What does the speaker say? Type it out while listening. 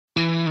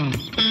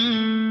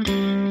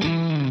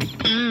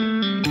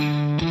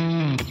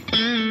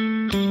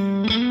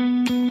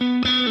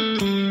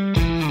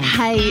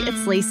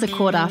it's Lisa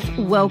Corduff.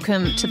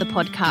 Welcome to the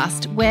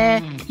podcast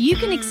where you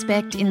can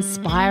expect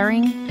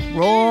inspiring,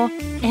 raw,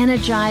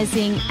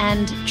 energizing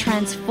and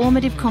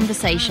transformative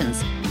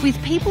conversations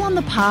with people on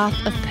the path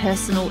of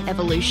personal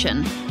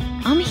evolution.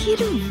 I'm here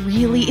to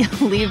really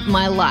live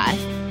my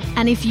life.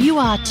 And if you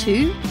are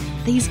too,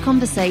 these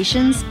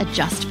conversations are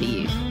just for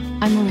you.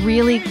 I'm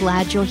really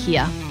glad you're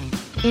here.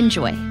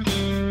 Enjoy.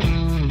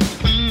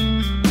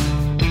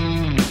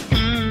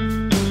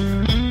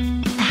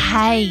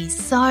 Hey,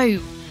 so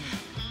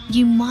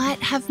you might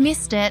have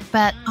missed it,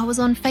 but I was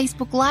on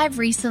Facebook Live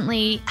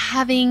recently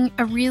having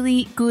a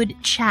really good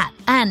chat.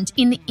 And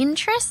in the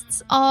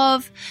interests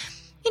of,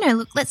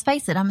 look, let's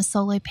face it, I'm a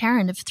solo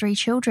parent of 3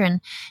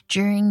 children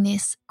during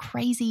this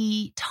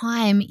crazy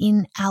time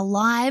in our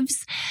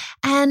lives.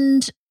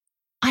 And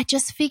I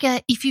just figure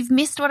if you've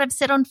missed what I've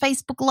said on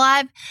Facebook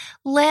Live,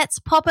 let's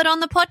pop it on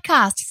the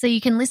podcast so you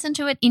can listen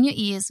to it in your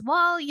ears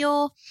while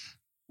you're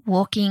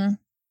walking,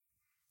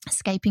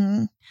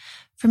 escaping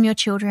from your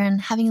children,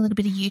 having a little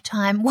bit of you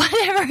time,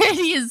 whatever it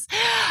is.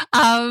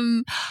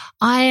 I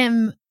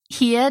am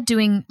here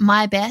doing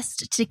my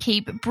best to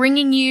keep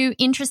bringing you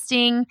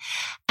interesting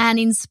and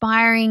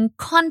inspiring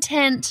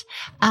content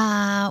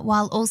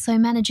while also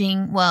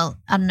managing, I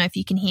don't know if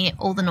you can hear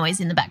all the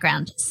noise in the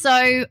background.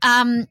 So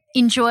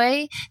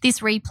enjoy this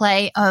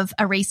replay of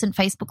a recent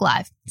Facebook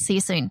Live. See you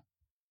soon.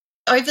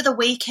 Over the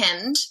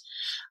weekend,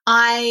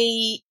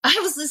 I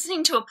was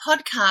listening to a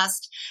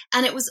podcast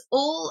and it was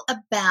all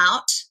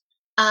about,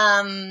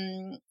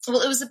 it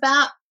was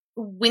about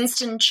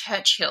Winston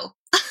Churchill.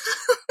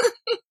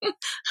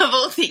 Of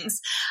all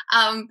things,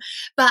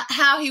 but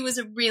how he was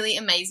a really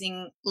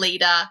amazing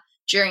leader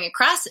during a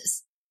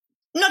crisis.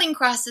 Not in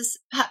crisis,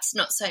 perhaps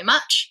not so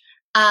much,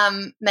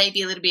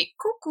 maybe a little bit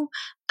cuckoo,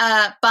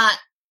 but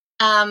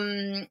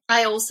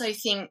I also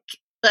think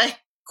that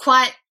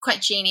quite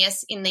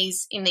genius in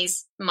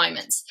these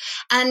moments.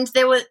 And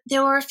there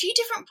were a few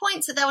different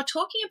points that they were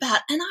talking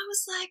about, and I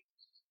was like,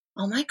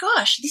 oh my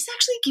gosh, this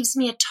actually gives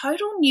me a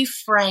total new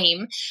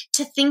frame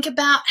to think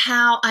about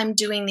how I'm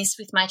doing this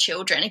with my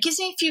children. It gives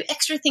me a few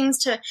extra things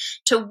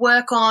to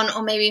work on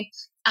or maybe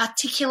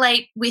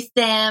articulate with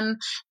them.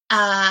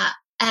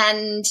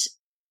 And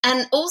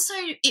also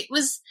it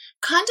was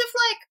kind of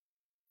like,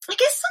 I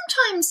guess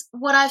sometimes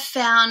what I've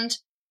found,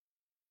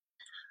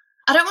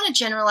 I don't want to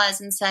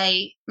generalize and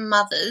say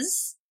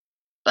mothers,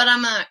 but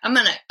I'm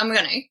going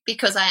to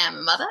because I am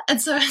a mother.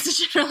 And so as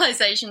a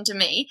generalization to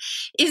me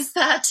is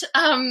that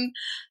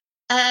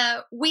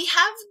we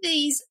have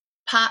these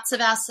parts of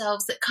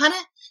ourselves that kind of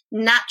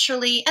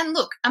naturally, and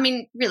look, I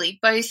mean, really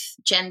both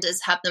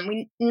genders have them.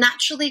 We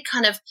naturally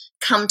kind of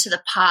come to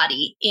the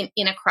party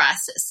in a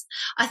crisis.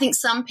 I think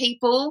some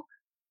people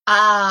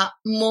are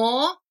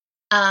more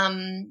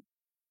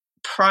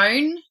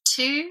prone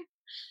to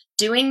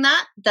doing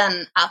that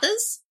than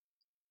others.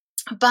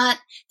 But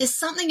there's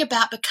something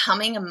about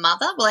becoming a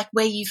mother, like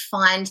where you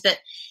find that,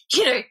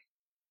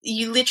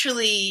 you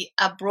literally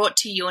are brought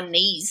to your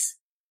knees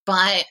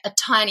by a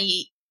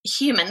tiny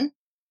human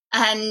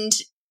and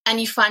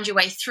you find your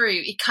way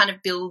through. It kind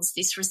of builds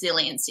this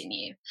resilience in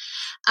you.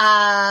 So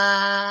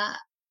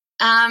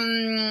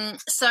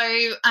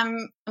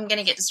I'm going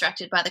to get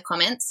distracted by the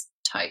comments.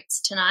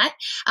 Totes tonight.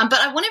 But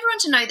I want everyone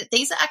to know that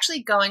these are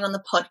actually going on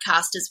the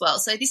podcast as well.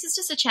 So this is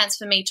just a chance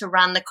for me to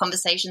run the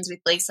Conversations with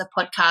Lisa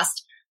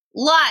podcast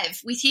live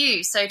with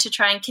you, so to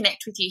try and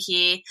connect with you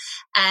here,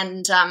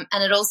 and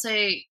it also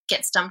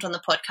gets dumped on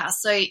the podcast.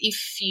 So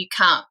if you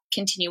can't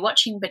continue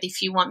watching, but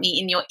if you want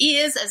me in your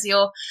ears as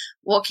you're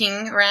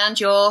walking around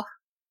your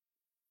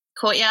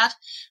courtyard,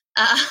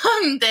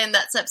 then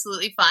that's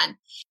absolutely fine.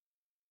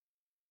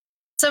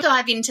 So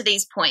dive into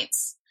these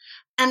points,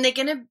 and they're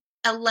going to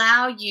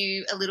allow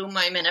you a little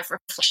moment of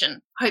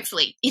reflection.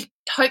 Hopefully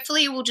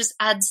it will just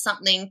add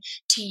something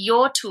to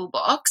your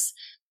toolbox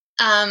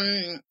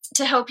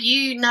to help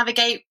you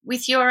navigate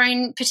with your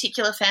own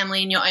particular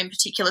family and your own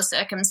particular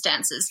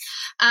circumstances.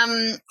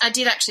 I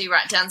did actually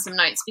write down some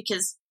notes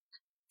because,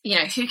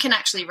 who can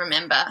actually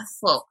remember?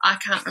 Well, I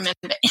can't remember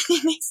anything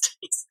these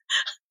days.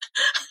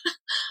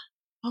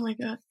 Oh my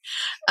God.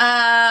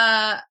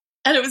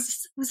 And it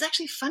was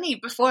actually funny.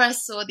 Before I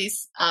saw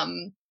this,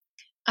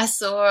 I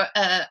saw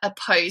a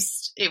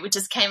post. It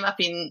just came up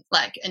in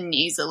like a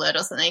news alert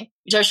or something,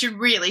 which I should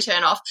really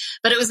turn off.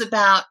 But it was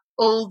about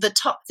all the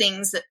top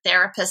things that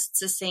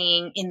therapists are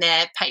seeing in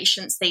their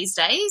patients these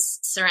days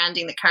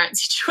surrounding the current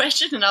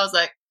situation. And I was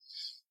like,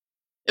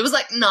 it was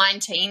like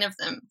 19 of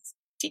them.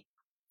 Tick,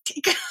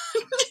 tick, tick of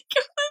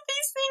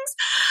these things.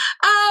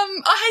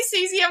 Oh, hey,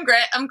 Susie,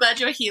 I'm glad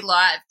you're here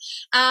live.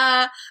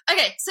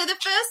 Okay, so the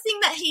first thing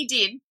that he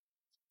did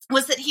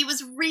was that he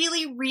was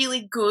really,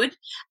 really good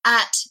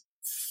at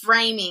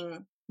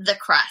framing the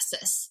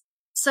crisis.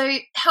 So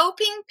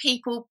helping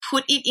people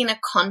put it in a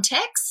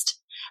context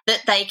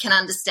that they can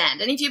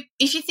understand. And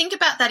if you think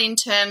about that in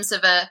terms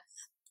of a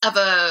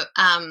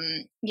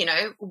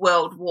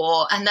world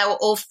war, and they were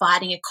all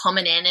fighting a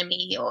common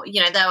enemy, or,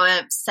 they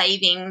were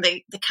saving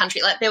the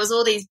country. Like, there was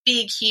all these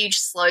big, huge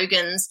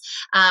slogans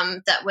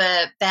that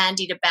were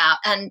bandied about,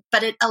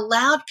 but it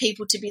allowed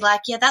people to be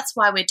like, yeah, that's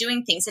why we're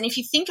doing things. And if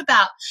you think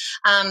about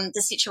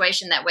the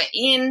situation that we're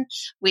in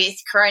with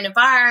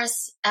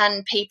coronavirus,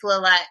 and people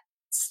are like,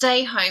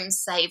 stay home,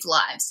 save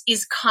lives,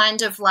 is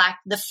kind of like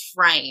the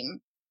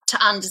frame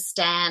to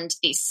understand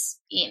this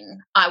in,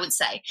 I would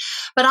say.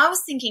 But I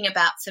was thinking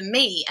about, for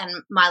me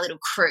and my little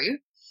crew,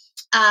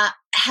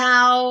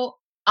 how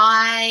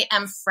I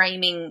am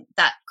framing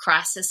that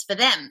crisis for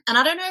them. And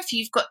I don't know if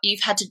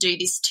you've had to do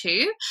this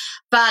too,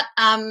 but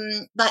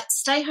like,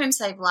 stay home,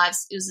 save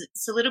lives,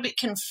 it's a little bit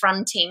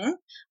confronting,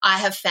 I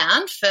have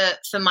found,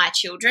 for my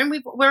children.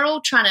 We're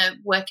all trying to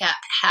work out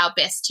how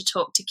best to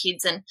talk to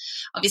kids, and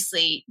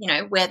obviously,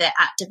 where they're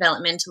at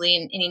developmentally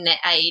and in their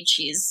age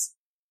is,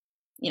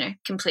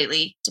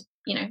 completely,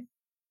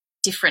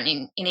 different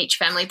in each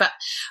family. But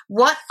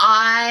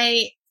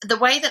the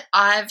way that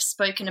I've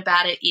spoken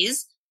about it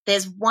is,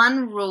 there's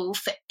one rule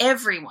for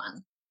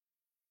everyone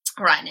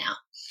right now,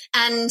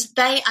 and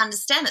they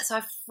understand it. So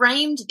I've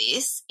framed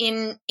this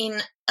in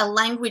a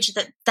language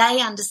that they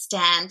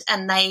understand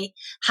and they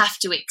have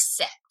to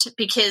accept,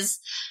 because,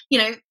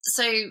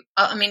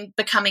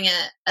 becoming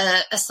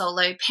a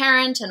solo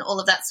parent and all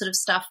of that sort of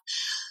stuff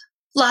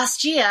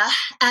last year,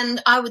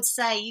 and I would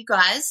say, you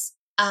guys,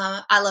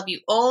 I love you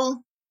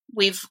all.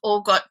 We've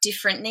all got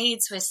different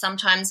needs. We're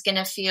sometimes going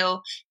to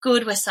feel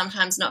good. We're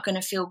sometimes not going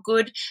to feel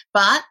good.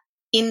 But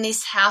in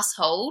this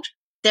household,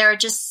 there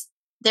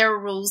are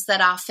rules that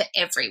are for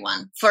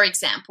everyone. For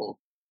example,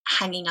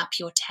 hanging up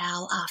your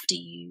towel after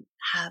you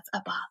have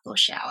a bath or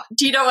shower.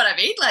 Do you know what I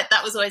mean? Like,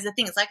 that was always the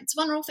thing. It's like, it's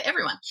one rule for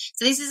everyone.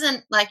 So this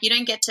isn't like, you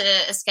don't get to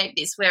escape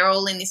this. We're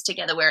all in this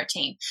together. We're a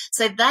team.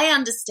 So they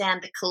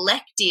understand the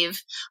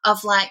collective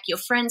of, like, your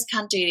friends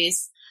can't do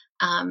this.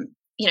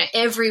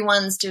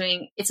 Everyone's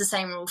doing, it's the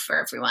same rule for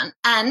everyone.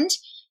 And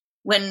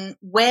when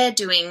we're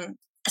doing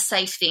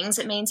safe things,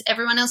 it means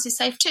everyone else is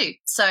safe too.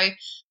 So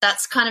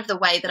that's kind of the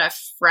way that I've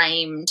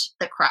framed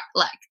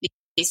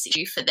this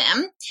issue for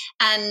them.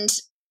 And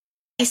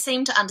they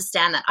seem to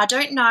understand that. I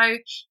don't know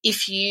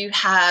if you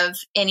have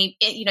any,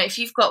 if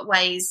you've got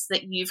ways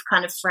that you've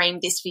kind of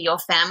framed this for your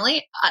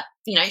family,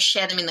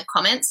 share them in the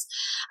comments.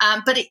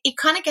 But it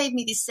kind of gave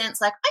me this sense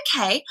like,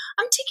 okay,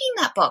 I'm ticking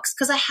that box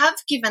because I have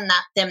given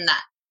them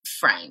that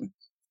frame.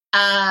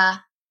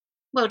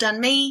 Well done,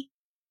 me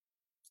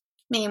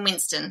and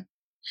Winston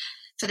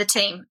for the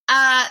team.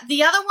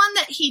 The other one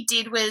that he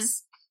did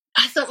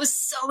I thought was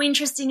so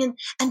interesting,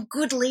 and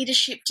good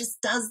leadership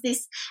just does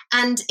this.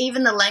 And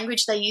even the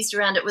language they used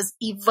around it was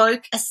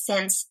evoke a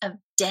sense of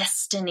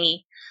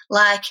destiny.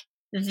 Like,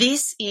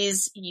 this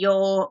is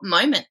your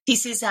moment.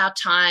 This is our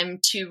time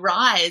to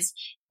rise.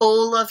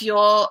 All of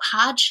your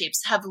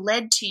hardships have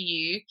led to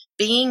you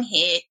being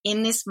here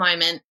in this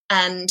moment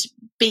and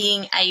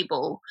being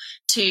able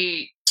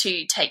to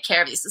take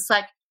care of this. It's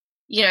like,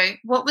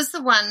 what was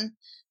the one?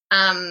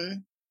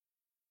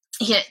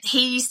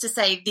 He used to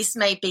say, this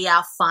may be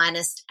our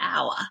finest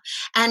hour.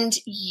 And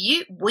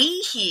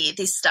we hear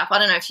this stuff. I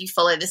don't know if you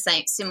follow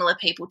similar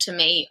people to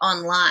me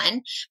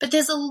online, but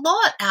there's a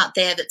lot out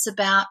there that's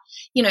about,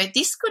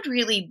 this could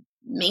really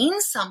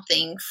mean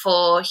something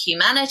for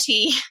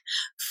humanity,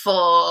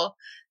 for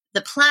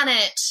the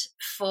planet,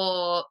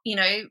 for,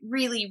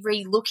 really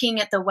re-looking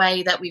at the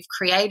way that we've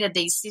created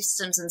these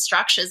systems and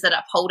structures that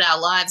uphold our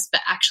lives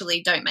but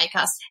actually don't make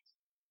us,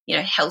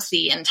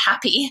 healthy and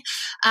happy.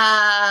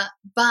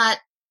 But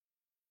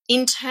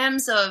in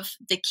terms of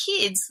the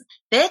kids,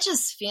 they're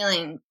just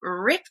feeling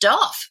ripped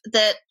off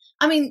they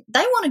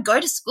want to go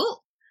to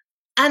school,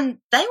 and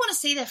they want to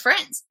see their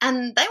friends,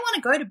 and they want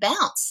to go to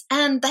bounce,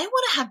 and they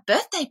want to have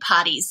birthday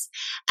parties.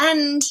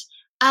 And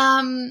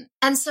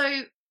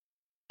so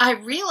I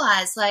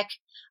realized, like,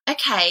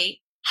 okay,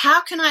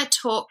 how can I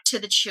talk to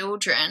the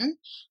children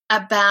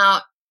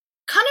about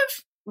kind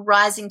of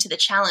rising to the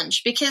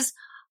challenge? Because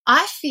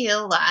I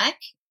feel like,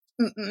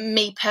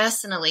 me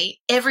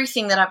personally,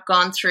 everything that I've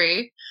gone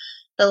through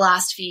the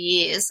last few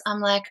years, I'm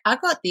like, I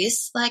got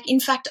this. Like, in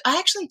fact, I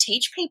actually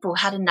teach people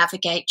how to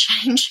navigate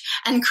change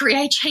and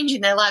create change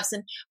in their lives.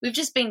 And we've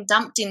just been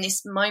dumped in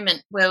this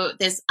moment where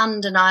there's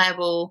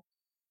undeniable,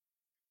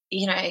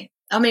 like,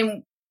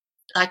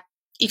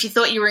 if you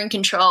thought you were in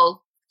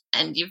control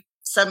and you've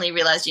suddenly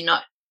realized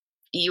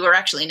you were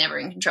actually never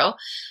in control.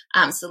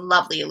 It's a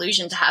lovely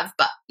illusion to have,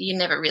 but you're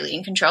never really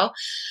in control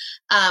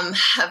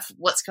of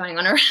what's going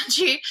on around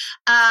you.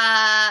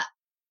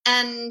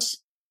 And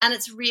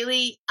it's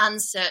really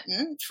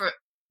uncertain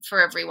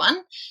for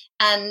everyone.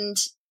 And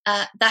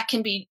that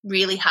can be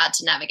really hard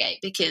to navigate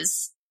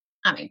because,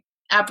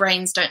 our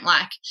brains don't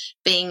like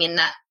being in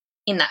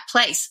that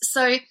place.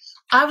 So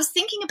I was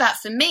thinking about,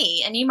 for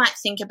me, and you might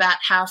think about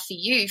how for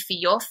you, for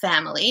your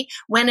family,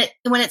 when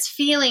it's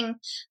feeling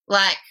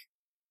like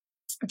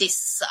this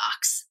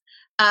sucks.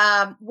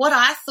 What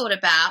I thought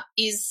about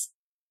is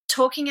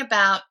talking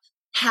about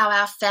how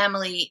our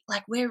family,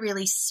 like, we're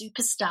really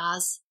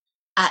superstars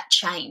at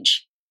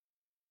change,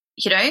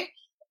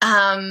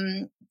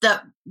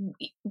 that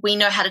we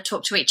know how to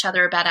talk to each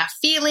other about our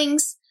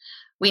feelings.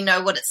 We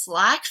know what it's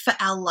like for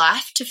our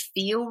life to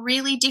feel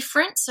really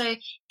different. So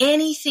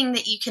anything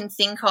that you can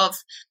think of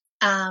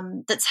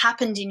that's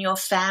happened in your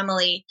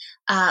family,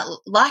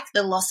 like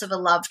the loss of a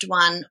loved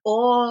one,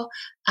 or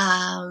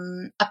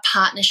a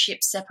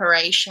partnership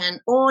separation,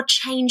 or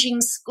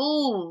changing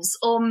schools,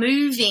 or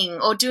moving,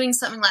 or doing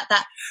something like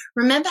that.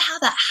 Remember how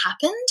that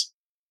happened?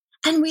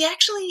 And we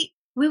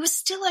were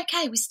still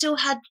okay. We still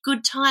had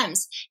good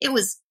times. It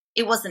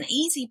wasn't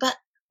easy, but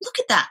look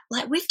at that.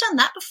 Like, we've done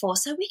that before,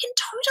 so we can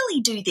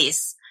totally do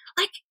this.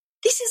 Like,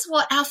 this is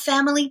what our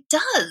family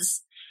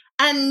does.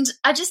 And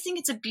I just think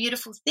it's a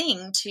beautiful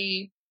thing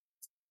to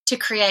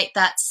create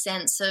that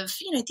sense of,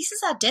 this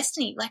is our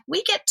destiny. Like,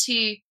 we get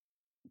to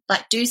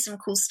do some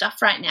cool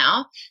stuff right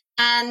now.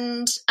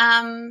 And,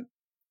 I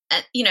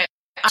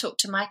talk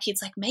to my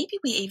kids like, maybe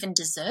we even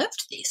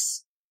deserved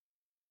this.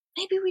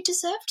 Maybe we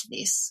deserved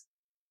this.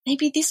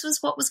 Maybe this was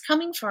what was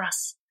coming for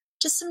us.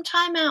 Just some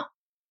time out,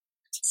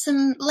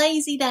 some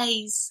lazy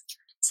days,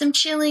 some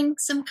chilling,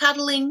 some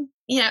cuddling,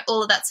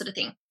 all of that sort of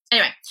thing.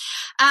 Anyway,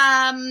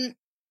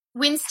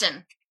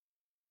 Winston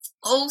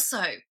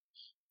also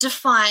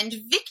defined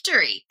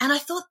victory. And I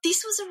thought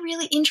this was a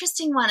really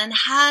interesting one, and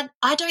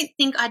I don't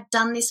think I'd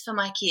done this for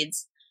my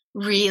kids,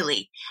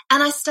 really.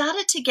 And I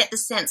started to get the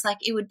sense like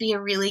it would be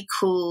a really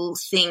cool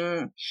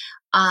thing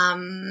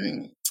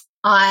that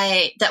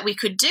we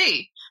could do.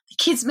 The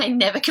kids may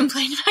never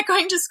complain about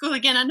going to school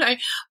again. I know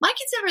my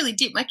kids never really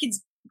did. My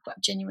kids quite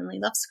genuinely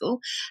love school.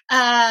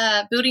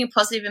 Building a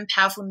positive and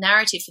powerful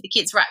narrative for the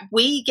kids. Right,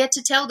 we get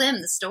to tell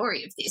them the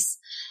story of this,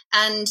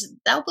 and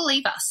they'll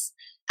believe us,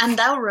 and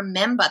they'll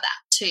remember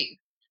that too.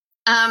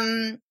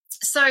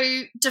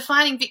 So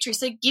defining victory,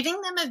 so giving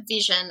them a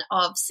vision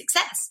of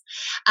success.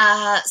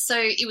 So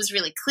it was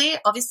really clear,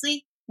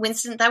 obviously,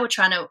 Winston, they were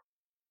trying to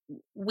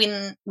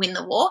win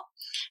the war,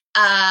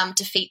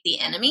 defeat the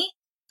enemy.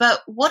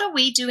 But what are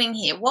we doing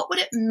here? What would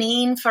it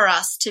mean for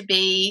us to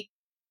be,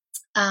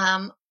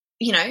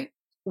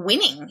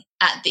 winning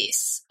at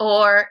this,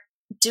 or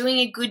doing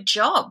a good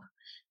job?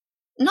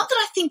 Not that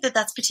I think that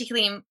that's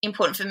particularly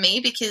important for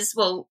me, because,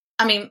 for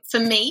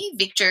me,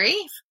 victory,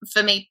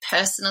 for me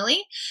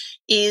personally,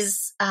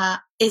 is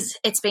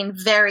it's been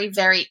very,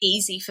 very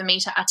easy for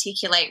me to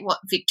articulate what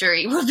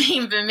victory will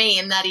be for me,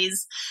 and that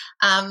is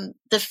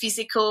the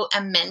physical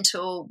and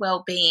mental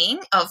well-being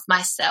of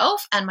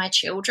myself and my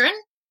children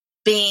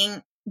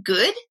being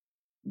good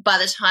by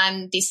the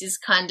time this is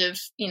kind of,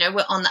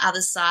 we're on the other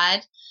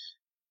side.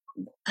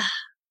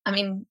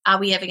 Are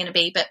we ever going to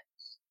be? But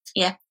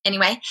yeah,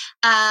 anyway,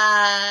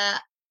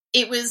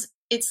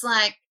 it's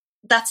like,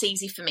 that's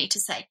easy for me to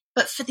say.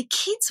 But for the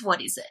kids,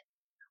 what is it?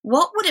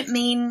 What would it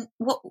mean?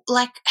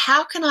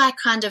 How can I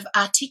kind of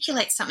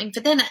articulate something for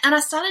them? And I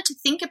started to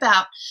think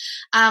about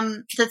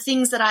the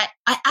things that I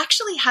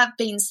actually have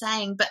been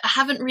saying, but I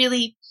haven't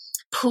really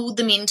pulled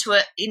them into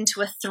a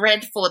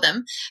thread for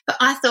them. But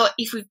I thought,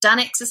 if we've done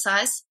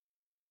exercise,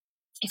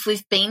 if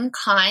we've been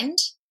kind,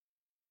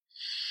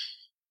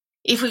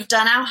 if we've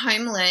done our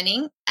home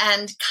learning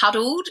and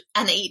cuddled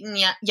and eaten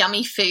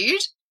yummy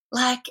food,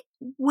 like,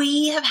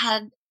 we have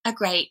had a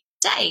great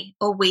day,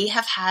 or we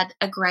have had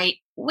a great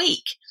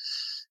week.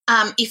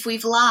 If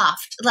we've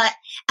laughed,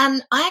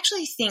 and I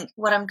actually think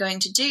what I'm going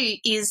to do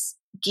is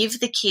give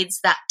the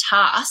kids that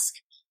task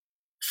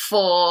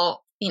for,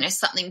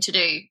 something to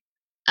do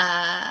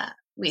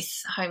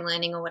with home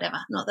learning or whatever.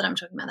 Not that I'm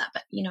talking about that,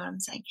 but you know what I'm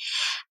saying.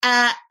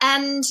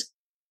 And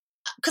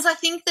because I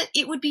think that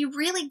it would be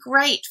really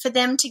great for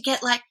them to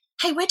get like,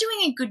 hey, we're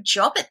doing a good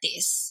job at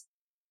this.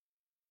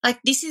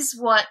 Like, this is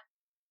what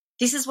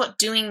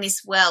doing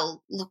this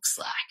well looks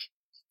like.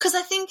 Because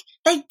I think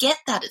they get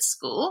that at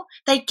school.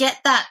 They get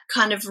that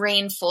kind of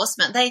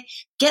reinforcement. They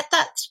get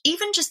that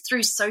even just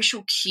through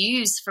social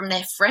cues from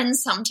their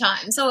friends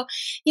sometimes, or,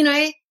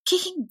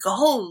 kicking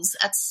goals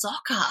at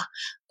soccer,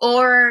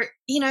 or,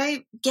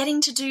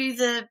 getting to do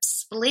the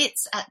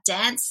splits at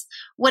dance,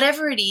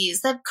 whatever it is.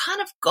 They've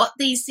kind of got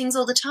these things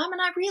all the time.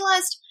 And I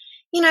realized,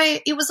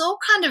 it was all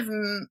kind of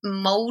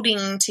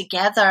molding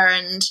together.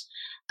 And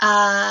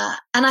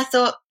I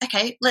thought,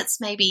 okay,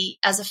 let's maybe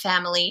as a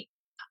family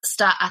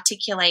start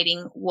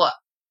articulating what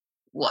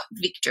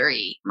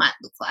victory might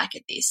look like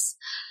at this.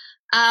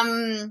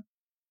 Okay.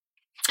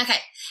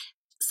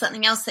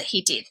 Something else that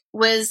he did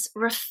was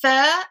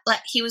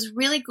he was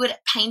really good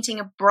at painting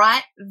a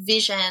bright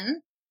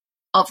vision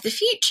of the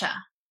future.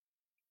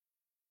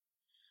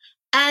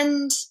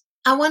 And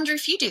I wonder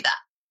if you do that.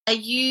 Are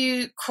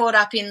you caught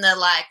up in the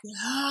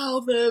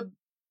how the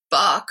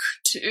buck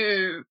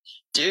to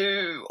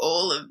do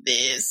all of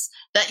this,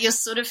 that you're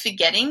sort of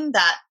forgetting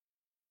that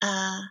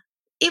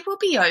it will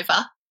be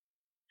over?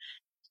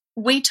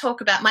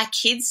 My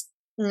kids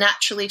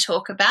naturally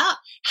talk about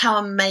how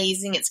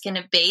amazing it's going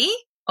to be.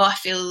 Oh, I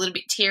feel a little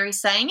bit teary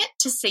saying it,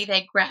 to see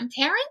their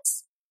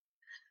grandparents.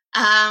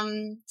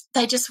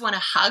 They just want a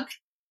hug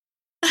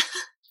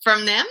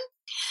from them.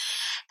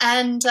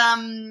 And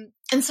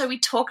and so we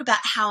talk about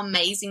how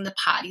amazing the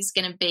party's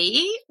going to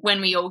be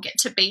when we all get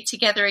to be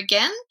together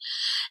again.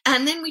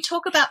 And then we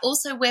talk about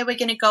also where we're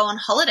going to go on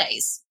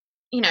holidays.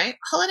 You know,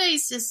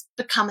 holidays has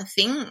become a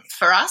thing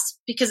for us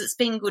because it's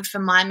been good for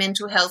my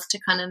mental health to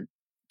kind of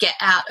get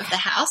out of the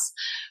house.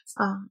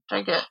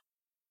 Take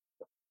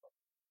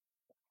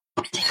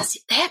a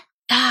sit there.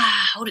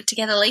 Hold it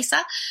together,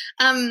 Lisa.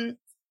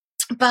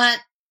 But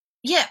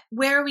yeah,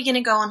 where are we going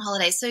to go on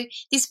holiday? So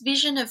this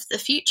vision of the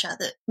future,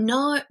 the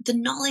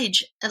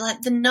knowledge,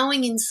 like the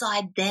knowing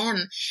inside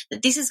them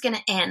that this is going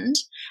to end,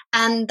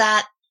 and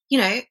that, you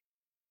know,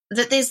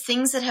 that there's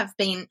things that have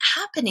been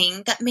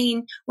happening that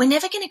mean we're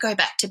never going to go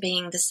back to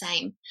being the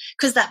same.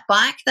 Because that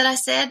bike that I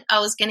said I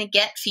was going to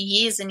get for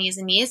years and years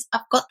and years,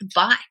 I've got the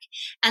bike.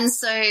 And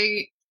so,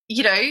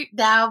 you know,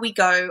 now we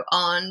go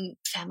on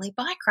family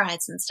bike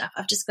rides and stuff.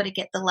 I've just got to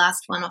get the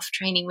last one off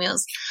training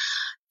wheels.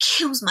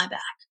 Kills my back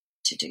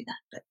to do that.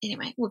 But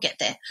anyway, we'll get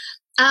there.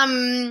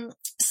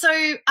 So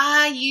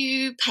are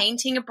you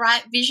painting a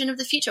bright vision of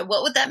the future?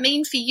 What would that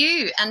mean for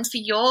you and for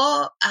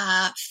your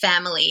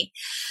family?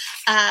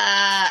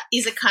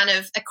 Is a kind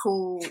of a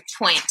cool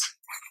point.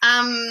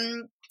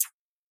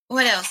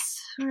 What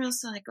else? Where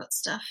else have I got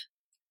stuff?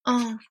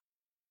 Oh,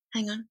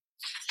 hang on.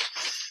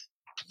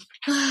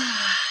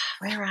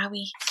 Where are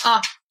we?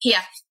 Oh,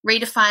 here.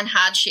 Redefine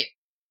hardship.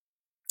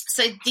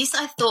 So this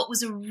I thought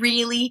was a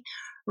really,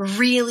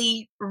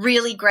 really,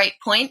 really great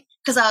point,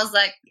 because I was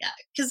like, yeah,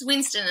 because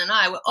Winston and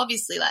I were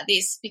obviously like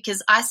this,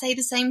 because I say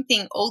the same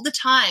thing all the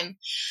time.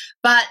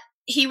 But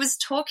he was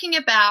talking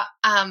about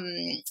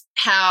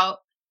how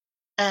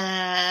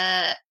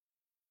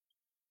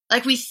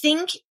like we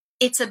think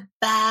it's a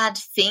bad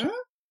thing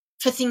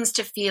for things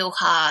to feel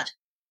hard.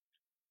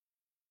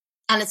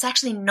 And it's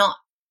actually not.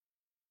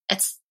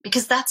 It's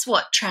because that's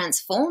what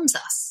transforms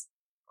us,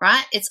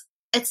 right?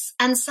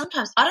 And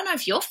sometimes, I don't know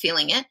if you're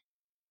feeling it,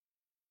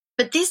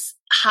 but this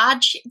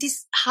hard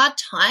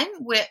time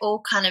we're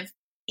all kind of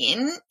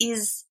in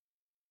is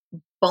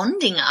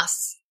bonding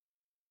us.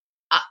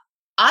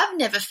 I've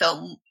never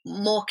felt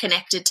more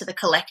connected to the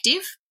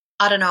collective.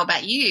 I don't know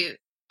about you.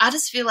 I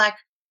just feel like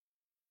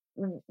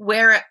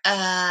we're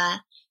a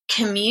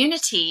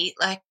community,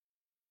 like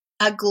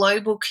a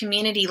global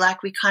community,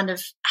 like we kind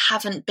of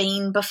haven't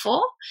been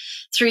before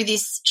through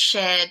this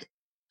shared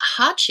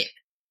hardship,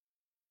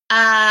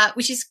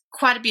 which is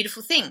quite a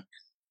beautiful thing.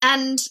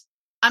 And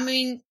I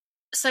mean,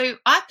 so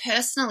I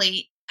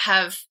personally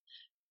have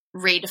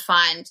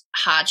redefined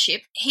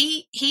hardship.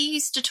 He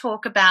used to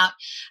talk about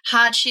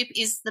hardship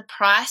is the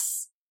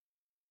price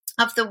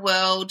of the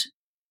world.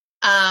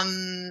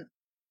 I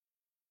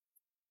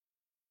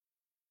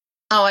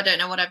don't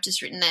know what I've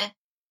just written there.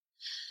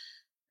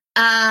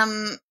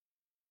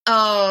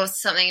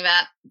 Something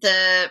about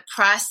the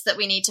price that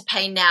we need to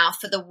pay now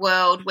for the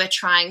world we're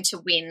trying to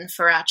win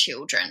for our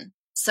children.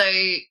 So,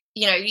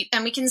 you know,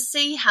 and we can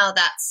see how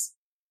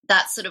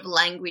that sort of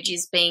language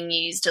is being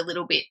used a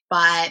little bit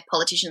by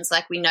politicians.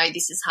 Like, we know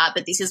this is hard,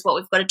 but this is what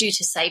we've got to do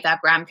to save our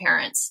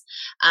grandparents.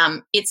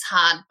 It's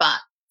hard, but,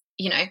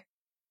 you know,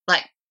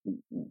 like,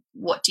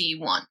 what do you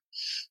want?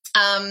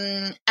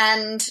 I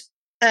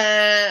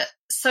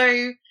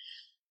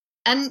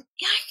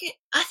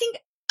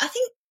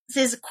think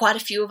there's quite a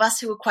few of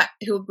us who are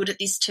good at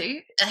this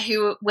too,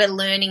 we're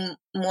learning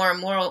more and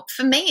more.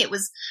 For me,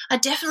 I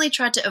definitely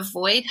tried to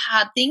avoid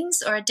hard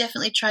things, or I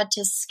definitely tried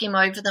to skim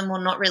over them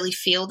or not really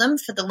feel them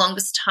for the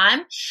longest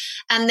time.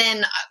 And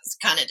then I was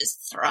kind of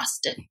just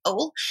thrust at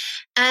all.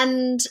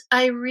 And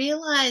I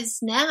realize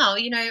now,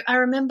 you know, I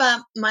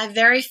remember my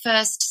very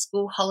first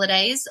school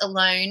holidays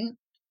alone,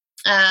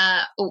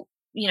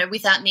 you know,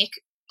 without Nick,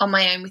 on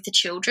my own with the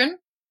children.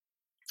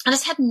 I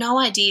just had no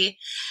idea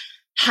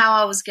how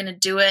I was going to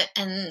do it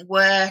and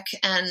work,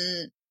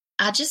 and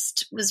I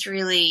just was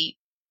really,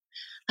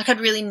 like,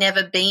 I'd really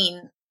never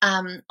been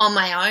on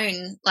my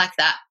own like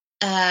that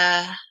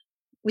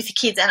with the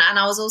kids, and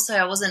I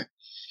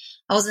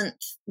wasn't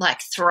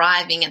like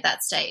thriving at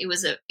that stage. It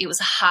was a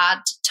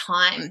hard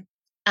time.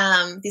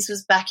 This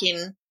was back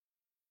in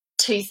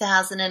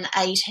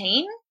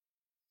 2018.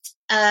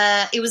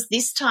 It was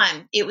this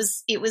time. It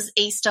was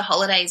Easter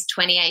holidays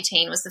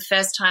 2018 was the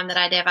first time that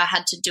I'd ever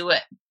had to do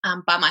it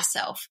by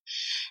myself.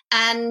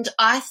 And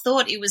I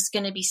thought it was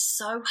going to be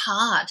so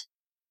hard.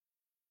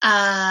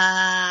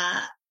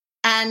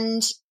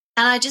 And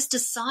I just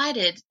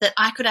decided that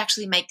I could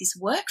actually make this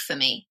work for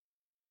me.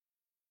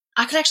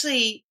 I could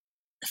actually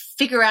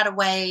figure out a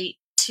way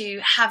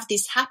to have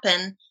this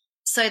happen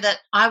so that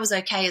I was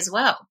okay as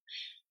well.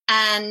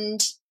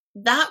 And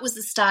that was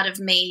the start of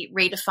me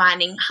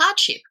redefining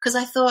hardship, because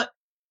I thought,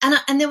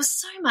 and there was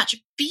so much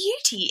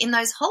beauty in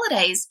those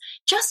holidays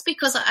just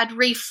because I'd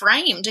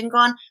reframed and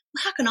gone,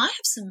 well, how can I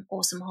have some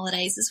awesome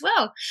holidays as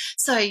well?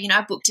 So, you know,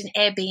 I booked an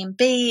Airbnb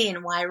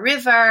in Wye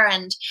River,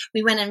 and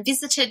we went and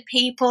visited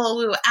people.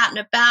 We were out and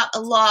about a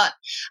lot.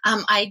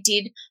 I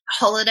did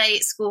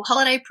school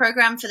holiday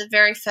program for the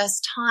very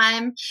first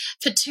time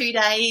for 2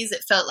 days.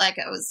 It felt like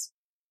it was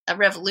a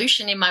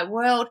revolution in my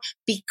world,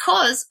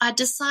 because I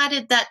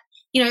decided that,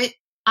 you know,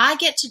 I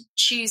get to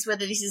choose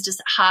whether this is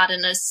just hard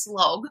and a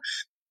slog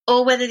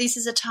or whether this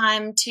is a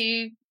time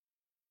to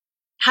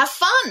have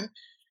fun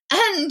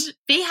and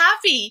be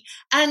happy.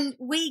 And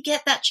we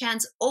get that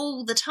chance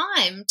all the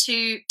time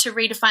to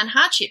redefine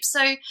hardship.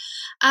 So,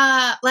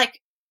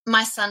 like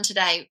my son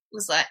today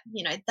was like,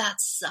 that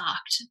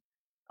sucked.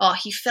 Oh,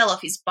 he fell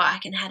off his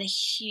bike and had a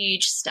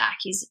huge stack.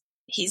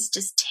 He's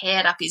just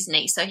teared up his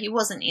knee, so he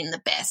wasn't in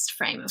the best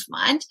frame of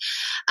mind.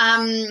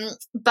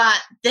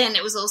 But then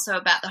it was also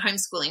about the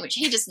homeschooling, which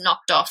he just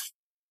knocked off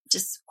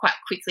just quite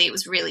quickly. It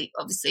was really,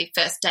 obviously,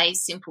 first day,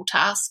 simple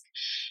task.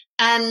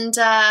 And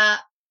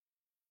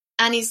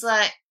he's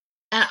like,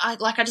 and I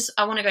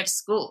want to go to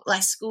school.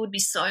 Like, school would be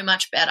so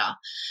much better.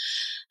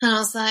 And I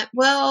was like,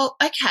 well,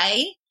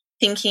 okay,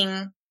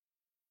 thinking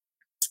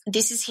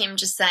this is him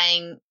just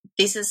saying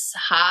this is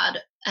hard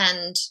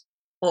and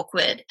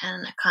awkward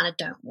and I kind of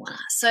don't want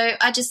to. So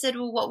I just said,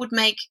 well, what would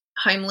make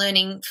home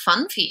learning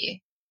fun for you?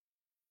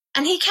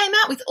 And he came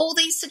out with all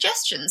these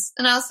suggestions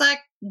and I was like,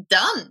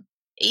 done,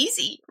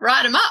 easy,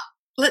 write them up,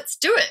 let's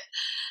do it.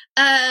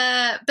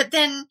 But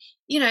then,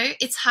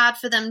 it's hard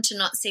for them to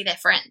not see their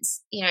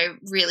friends.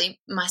 Really,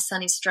 my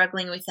son is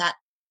struggling with that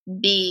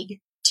big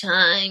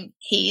time.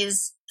 He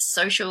is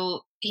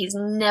social. He's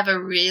never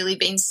really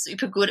been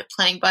super good at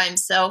playing by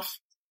himself.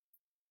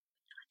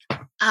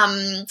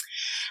 And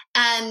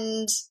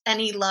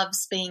he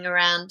loves being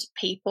around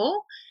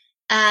people.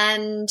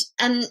 And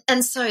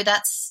so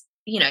that's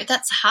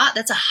hard.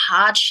 That's a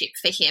hardship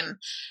for him.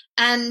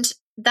 And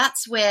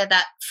that's where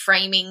that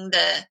framing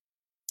the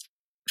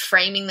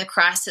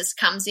crisis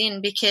comes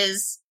in,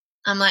 because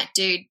I'm like,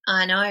 dude,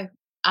 I know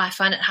I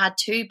find it hard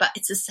too, but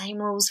it's the same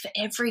rules for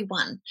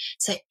everyone.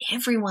 So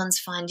everyone's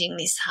finding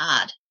this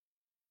hard.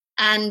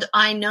 And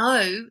I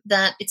know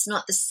that it's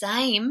not the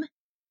same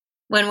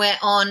when we're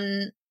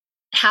on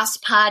house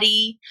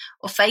party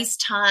or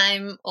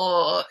FaceTime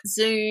or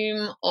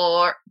Zoom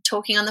or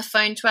talking on the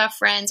phone to our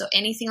friends or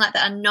anything like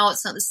that. I know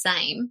it's not the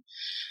same.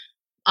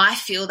 I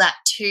feel that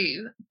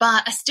too,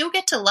 but I still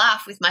get to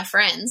laugh with my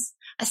friends.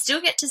 I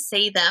still get to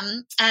see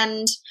them.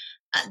 And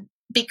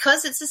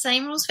because it's the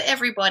same rules for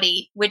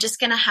everybody, we're just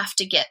going to have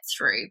to get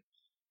through.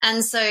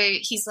 And so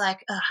he's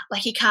like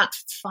he can't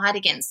fight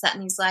against that.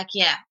 And he's like,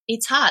 yeah,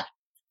 it's hard.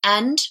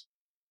 And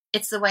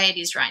it's the way it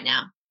is right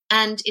now.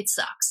 And it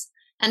sucks.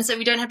 And so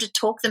we don't have to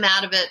talk them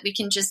out of it. We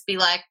can just be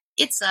like,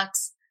 it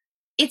sucks.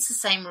 It's the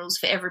same rules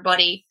for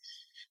everybody.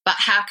 But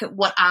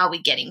what are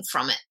we getting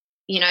from it?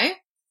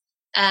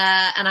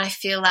 And I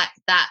feel like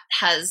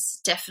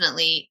that's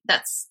definitely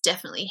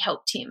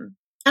helped him.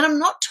 And I'm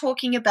not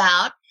talking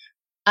about,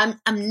 I'm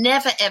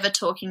never ever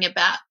talking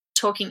about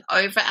talking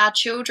over our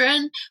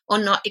children or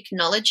not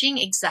acknowledging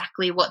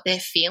exactly what they're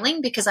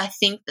feeling, because I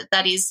think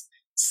that is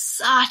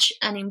such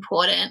an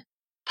important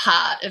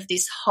part of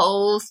this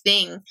whole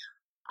thing.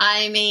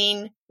 I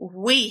mean,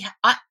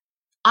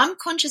 I'm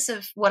conscious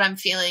of what I'm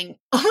feeling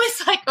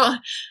almost like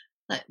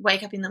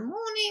wake up in the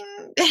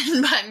morning,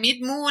 then by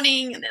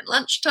mid-morning, and then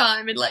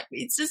lunchtime, and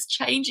it's just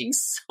changing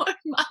so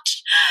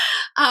much.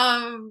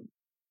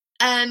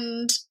 And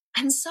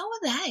so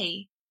are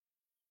they.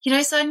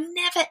 So I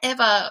never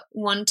ever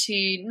want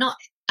to not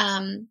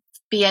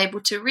be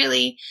able to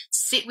really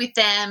sit with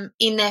them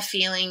in their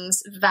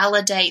feelings,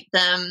 validate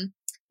them,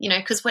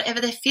 because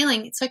whatever they're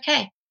feeling, it's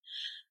okay.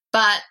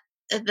 But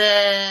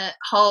the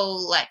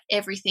whole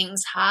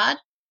everything's hard,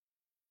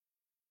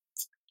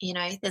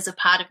 there's a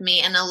part of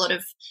me, and a lot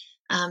of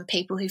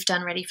people who've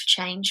done Ready for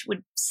Change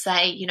would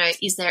say,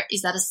 is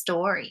that a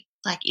story?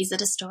 Is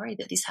it a story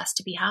that this has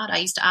to be hard? I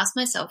used to ask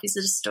myself, is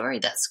it a story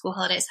that school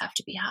holidays have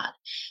to be hard?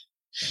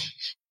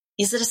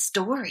 Is it a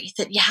story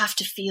that you have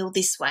to feel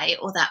this way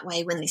or that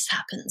way when this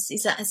happens?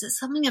 Is it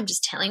something I'm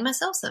just telling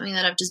myself, something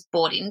that I've just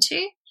bought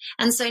into?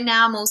 And so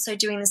now I'm also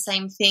doing the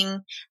same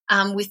thing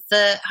with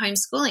the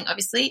homeschooling.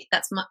 Obviously,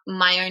 that's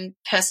my own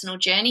personal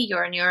journey.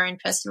 You're on your own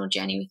personal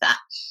journey with that.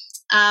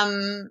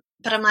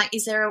 But I'm like,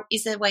 is there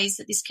ways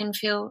that this can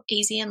feel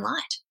easy and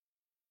light?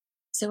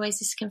 Is there ways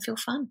this can feel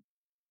fun?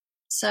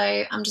 So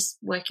I'm just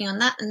working on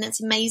that, and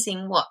it's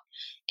amazing what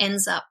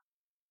ends up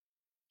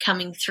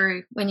coming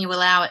through when you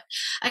allow it.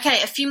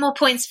 Okay, a few more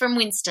points from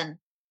Winston.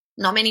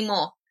 Not many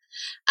more.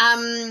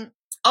 I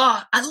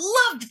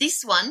loved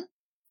this one.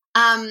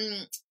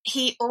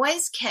 He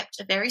always kept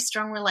a very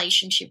strong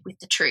relationship with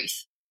the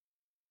truth.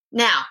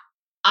 Now,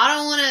 I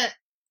don't want to,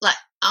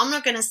 I'm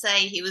not going to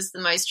say he was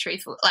the most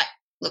truthful.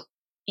 Look,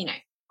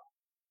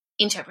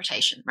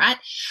 interpretation, right?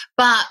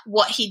 But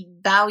what he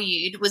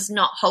valued was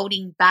not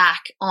holding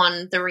back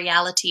on the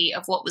reality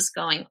of what was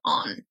going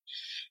on.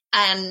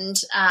 And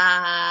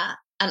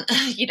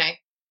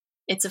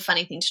it's a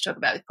funny thing to talk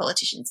about with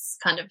politicians. It's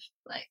kind of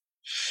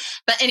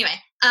but anyway,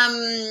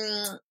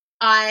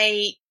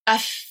 I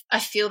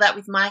feel that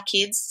with my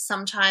kids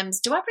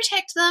sometimes. Do I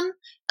protect them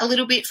a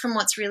little bit from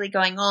what's really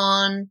going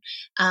on?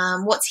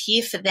 What's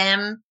here for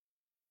them?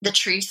 The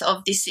truth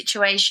of this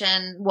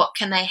situation, what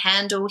can they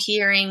handle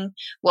hearing,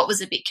 what was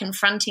a bit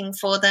confronting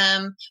for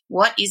them,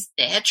 what is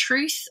their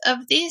truth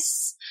of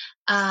this,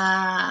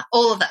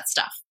 all of that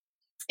stuff.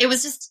 It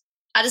was just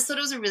I just thought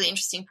it was a really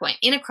interesting point.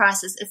 In a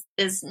crisis,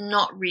 there's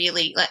not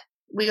really, like,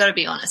 we got to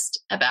be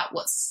honest about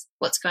what's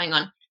going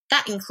on.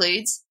 That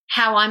includes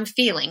how I'm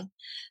feeling.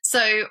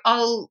 So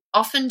I'll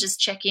often just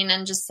check in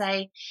and just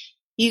say,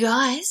 you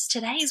guys,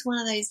 today is one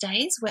of those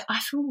days where I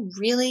feel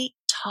really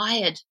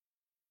tired.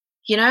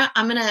 You know,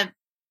 I'm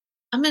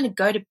going to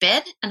go to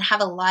bed and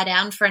have a lie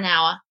down for an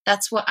hour.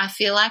 That's what I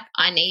feel like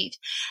I need.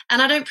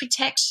 And I don't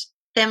protect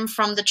them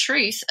from the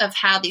truth of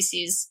how this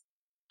is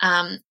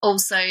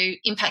also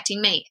impacting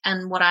me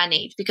and what I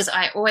need, because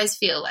I always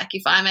feel like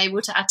if I'm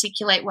able to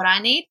articulate what I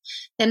need,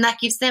 then that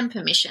gives them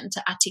permission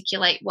to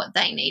articulate what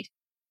they need.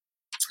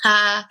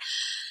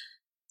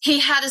 He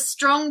had a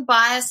strong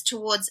bias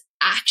towards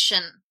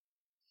action,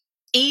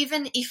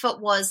 even if it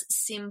was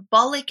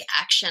symbolic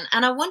action.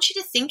 And I want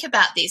you to think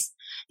about this.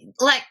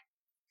 Like,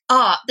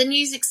 the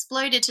news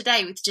exploded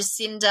today with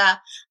Jacinda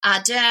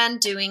Ardern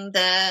doing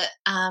the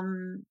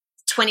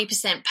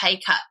 20% pay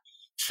cut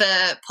for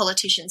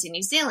politicians in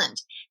New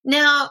Zealand.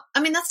 Now, I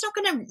mean, that's not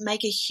going to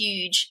make a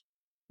huge,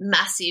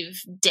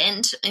 massive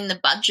dent in the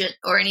budget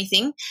or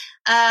anything.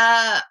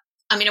 I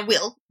mean, it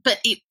will, but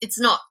it's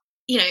not,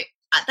 you know,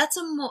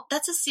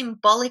 that's a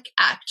symbolic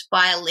act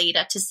by a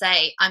leader to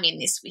say, I'm in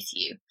this with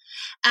you.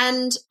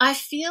 And I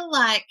feel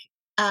like,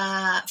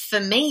 for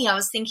me, I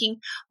was thinking,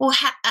 well,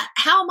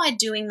 how am I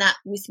doing that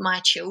with my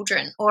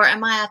children? Or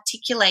am I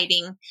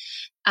articulating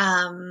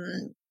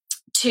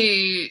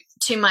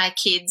to my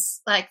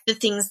kids, like, the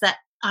things that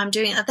I'm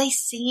doing? Are they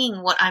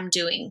seeing what I'm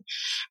doing?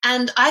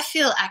 And I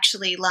feel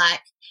actually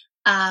like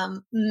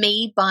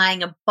me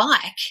buying a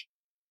bike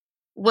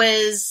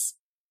was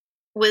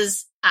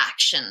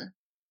action,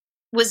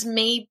 was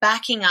me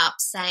backing up,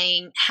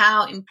 saying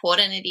how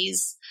important it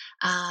is,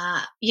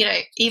 you know,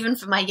 even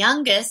for my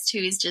youngest, who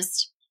is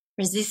just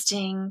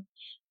resisting,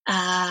 you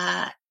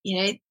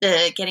know,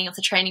 the getting off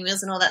the training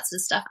wheels and all that sort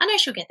of stuff. I know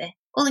she'll get there,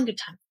 all in good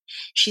time.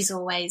 She's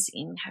always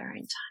in her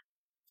own time.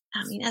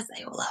 I mean, as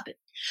they all are, but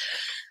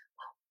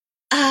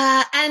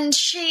and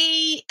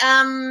she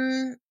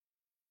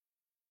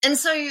and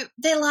so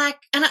they're like,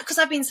 and because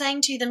I've been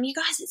saying to them, you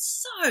guys,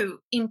 it's so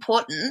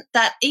important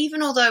that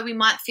even although we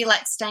might feel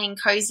like staying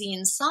cozy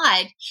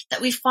inside, that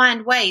we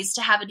find ways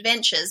to have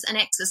adventures and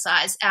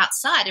exercise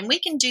outside. And we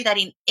can do that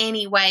in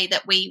any way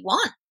that we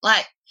want.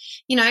 Like,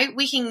 you know,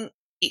 we can,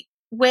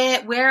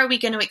 where are we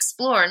going to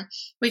explore? And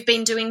we've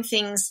been doing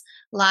things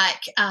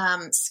like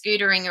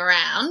scootering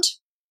around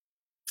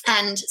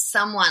and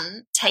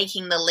someone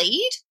taking the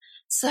lead.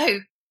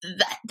 So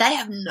they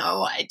have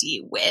no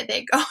idea where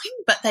they're going,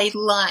 but they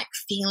like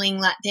feeling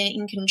like they're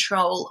in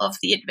control of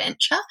the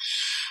adventure.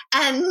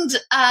 And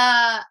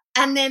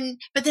then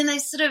they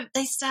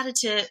started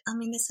to, I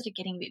mean, they're sort of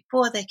getting a bit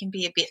bored. They can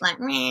be a bit like,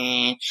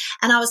 meh.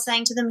 And I was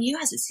saying to them, you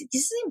guys, this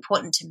is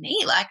important to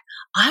me. Like,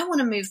 I want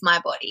to move my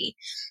body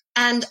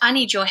and I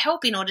need your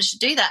help in order to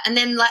do that. And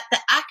then, like, the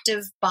act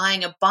of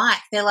buying a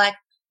bike, they're like,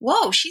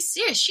 whoa, she's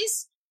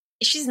serious.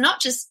 She's not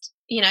just,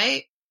 you know,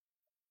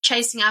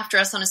 chasing after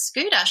us on a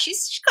scooter.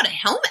 She's got a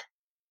helmet.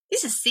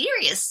 This is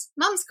serious.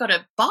 Mum's got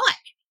a bike.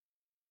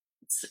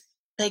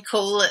 They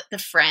call it the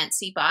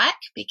Francie bike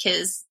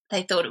because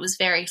they thought it was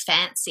very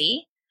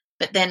fancy.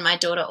 But then my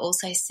daughter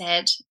also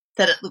said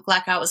that it looked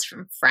like I was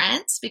from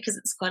France because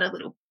it's got a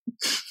little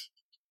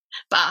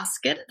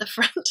basket at the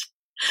front. And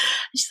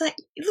she's like,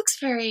 it looks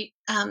very,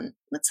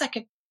 looks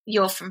like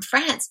you're from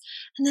France.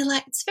 And they're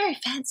like, it's very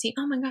fancy.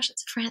 Oh my gosh,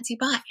 it's a Francie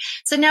bike.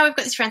 So now we've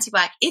got this Francie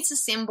bike. It's a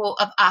symbol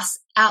of us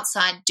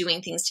outside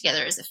doing things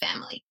together as a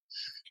family.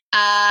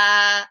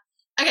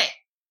 Okay,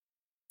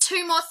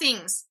 2 more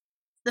things.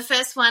 The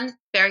first one,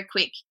 very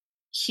quick,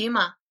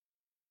 humor.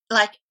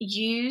 Like,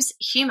 use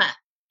humor.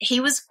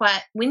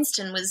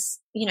 Winston was,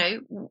 you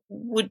know,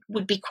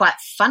 would be quite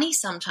funny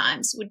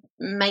sometimes, would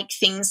make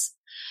things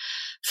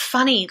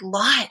funny,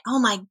 light. Oh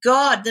my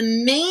God, the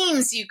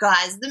memes, you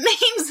guys, the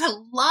memes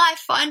are life.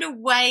 Find a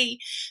way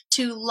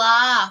to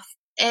laugh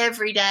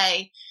every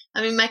day.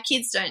 I mean, my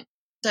kids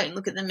don't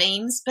look at the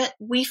memes, but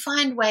we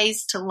find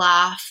ways to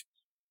laugh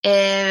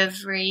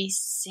every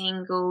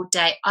single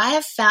day. I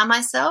have found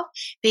myself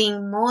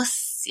being more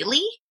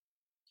silly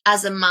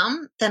as a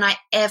mum than I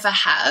ever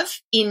have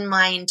in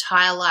my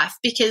entire life,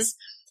 because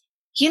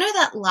you know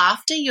that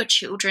laughter your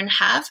children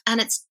have,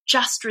 and it's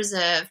just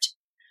reserved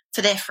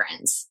for their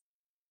friends.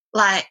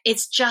 Like,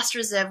 it's just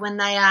reserved when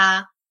they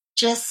are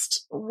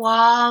just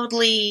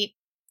wildly,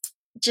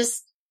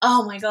 just,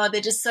 oh my God,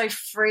 they're just so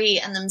free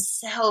and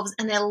themselves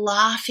and they're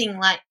laughing,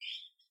 like,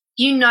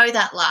 you know,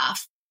 that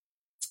laugh.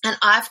 And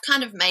I've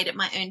kind of made it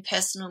my own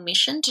personal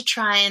mission to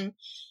try and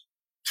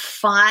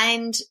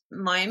find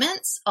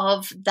moments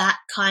of that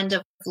kind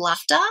of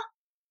laughter,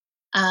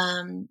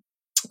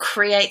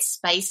 create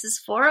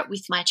spaces for it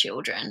with my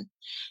children.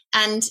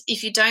 And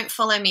if you don't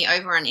follow me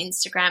over on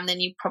Instagram, then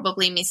you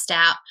probably missed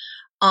out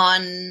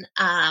on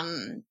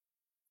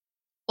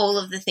all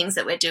of the things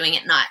that we're doing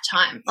at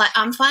nighttime. Like,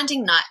 I'm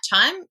finding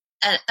nighttime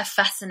a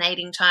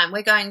fascinating time.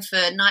 We're going for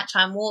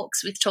nighttime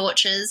walks with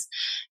torches,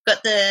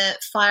 got the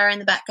fire in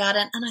the back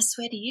garden, and I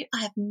swear to you,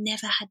 I have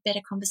never had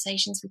better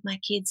conversations with my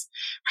kids,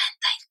 and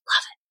they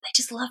love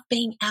just love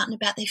being out and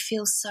about. They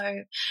feel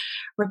so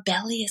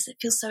rebellious. It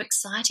feels so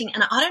exciting.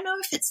 And I don't know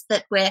if it's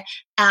that we're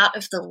out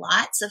of the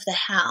lights of the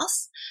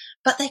house,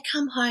 but they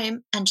come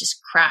home and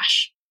just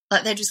crash.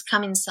 Like they just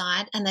come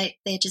inside and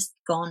they're just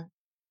gone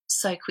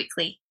so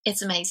quickly.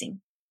 It's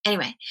amazing.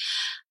 Anyway,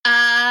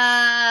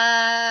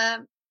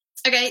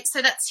 okay,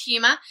 so that's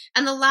humor.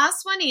 And the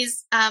last one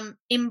is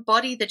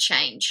embody the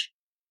change.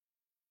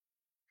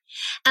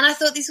 And I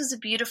thought this was a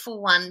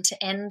beautiful one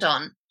to end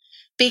on,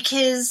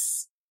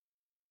 because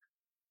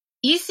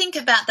you think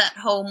about that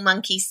whole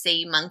monkey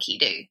see, monkey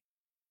do.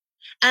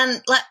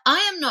 And like,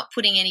 I am not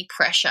putting any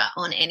pressure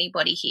on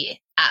anybody here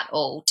at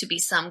all to be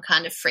some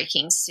kind of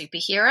freaking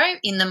superhero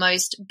in the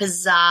most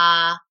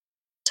bizarre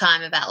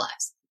time of our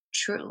lives.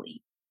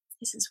 Truly,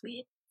 this is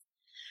weird.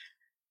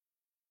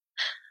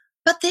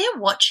 But they're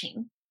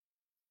watching.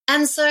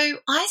 And so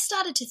I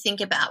started to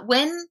think about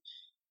when,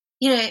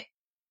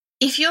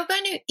 if you're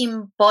going to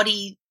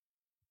embody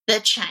the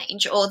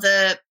change or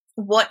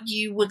what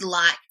you would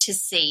like to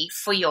see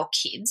for your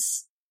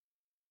kids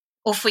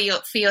or for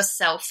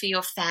yourself, for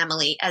your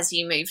family as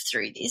you move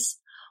through this,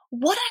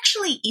 what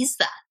actually is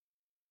that?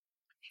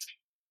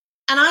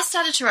 And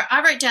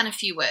I wrote down a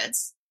few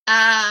words.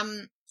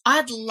 I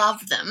would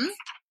love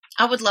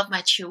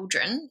my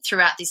children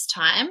throughout this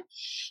time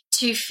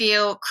to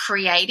feel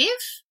creative,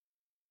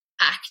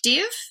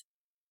 active,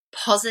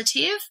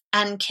 positive,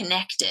 and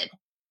connected.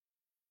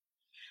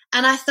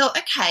 And I thought,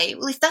 okay,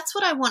 well, if that's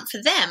what I want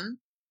for them,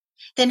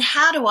 then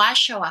how do I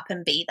show up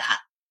and be that?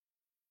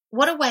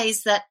 What are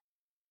ways that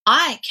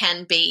I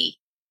can be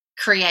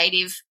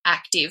creative,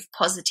 active,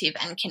 positive,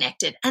 and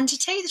connected? And to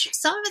tell you the truth,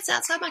 some of it's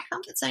outside my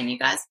comfort zone, you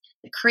guys,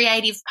 the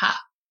creative part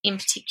in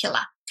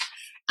particular.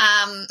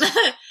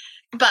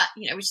 But,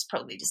 which is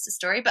probably just a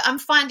story. But I'm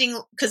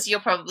finding, because you're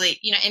probably,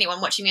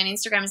 anyone watching me on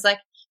Instagram is like,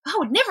 I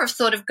would never have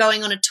thought of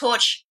going on a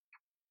torch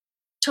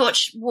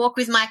walk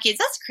with my kids.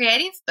 That's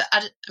creative. But,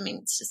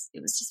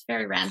 it was just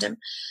very random.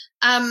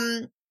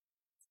 And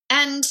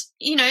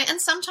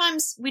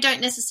sometimes we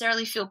don't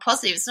necessarily feel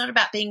positive. It's not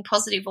about being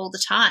positive all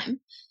the time.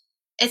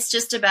 It's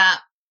just about,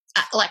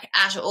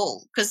 at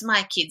all, because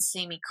my kids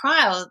see me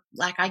cry or,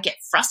 I get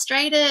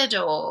frustrated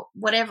or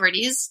whatever it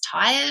is,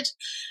 tired.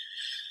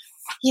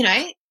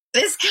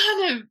 There's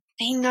kind of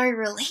been no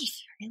relief,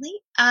 really.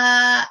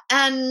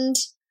 And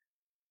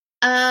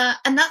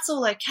that's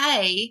all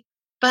okay.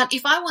 But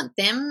if I want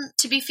them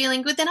to be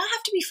feeling good, then I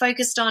have to be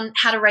focused on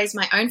how to raise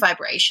my own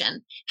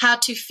vibration, how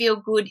to feel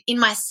good in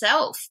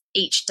myself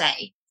each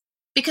day.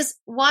 Because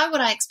why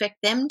would I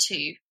expect them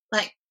to,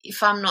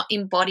 if I'm not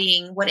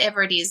embodying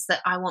whatever it is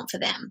that I want for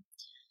them?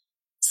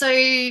 So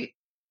I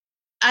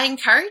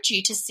encourage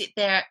you to sit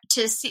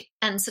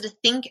and sort of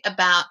think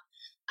about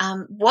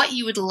what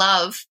you would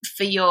love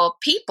for your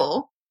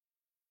people.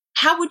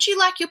 How would you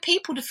like your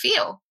people to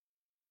feel,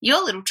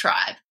 your little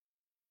tribe?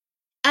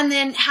 And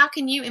then how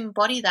can you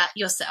embody that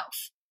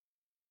yourself?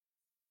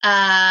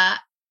 I'd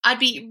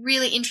be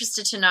really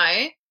interested to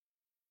know.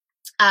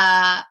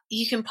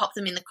 You can pop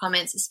them in the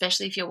comments,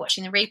 especially if you're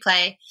watching the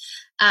replay.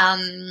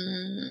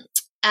 And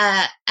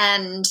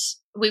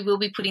we will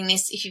be putting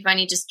this, if you've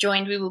only just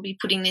joined, we will be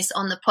putting this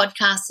on the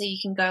podcast so you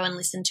can go and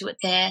listen to it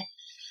there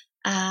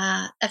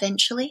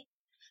eventually.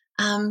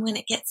 When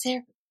it gets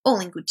there, all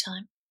in good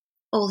time,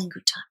 you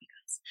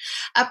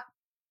guys.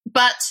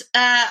 But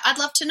I'd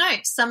love to know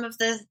some of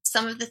the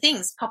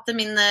things. Pop them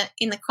in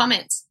the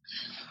comments.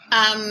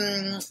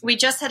 We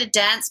just had a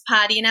dance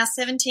party in our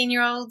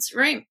 17-year-old's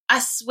room. I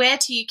swear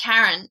to you,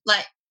 Karen,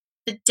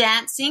 the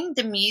dancing,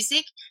 the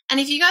music, and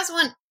if you guys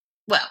want,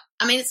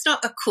 it's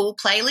not a cool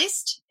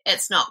playlist.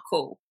 It's not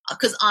cool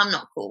because I'm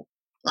not cool,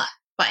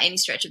 by any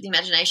stretch of the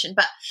imagination.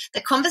 But the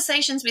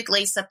Conversations with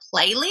Lisa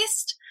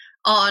playlist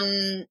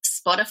on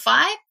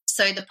Spotify.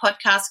 So the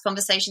podcast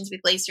Conversations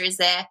with Lisa is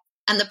there,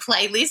 and the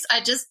playlist,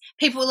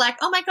 people were like,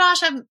 oh my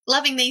gosh, I'm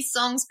loving these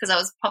songs, because I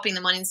was popping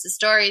them on Insta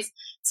stories.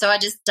 So I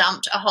just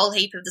dumped a whole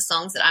heap of the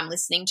songs that I'm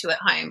listening to at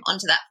home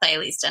onto that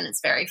playlist, and it's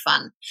very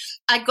fun.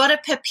 I got a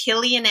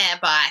Papillionaire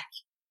bike.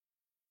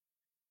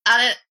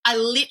 I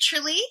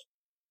literally,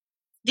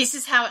 this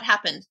is how it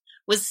happened,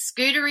 was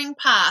scootering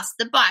past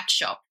the bike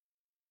shop.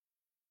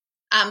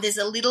 There's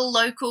a little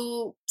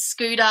local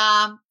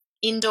scooter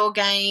indoor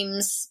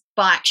games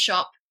bike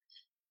shop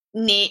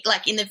near,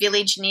 in the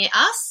village near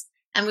us,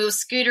 and we were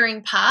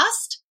scootering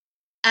past,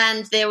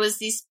 and there was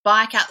this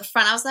bike out the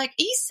front. I was like, are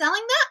you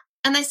selling that?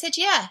 And they said,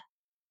 yeah.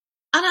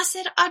 And I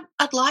said,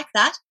 I'd like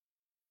that.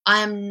 I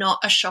am not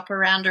a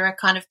shop-arounder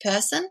kind of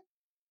person.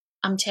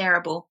 I'm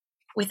terrible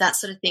with that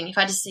sort of thing. If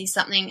I just see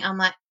something, I'm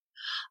like,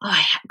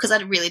 because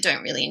I really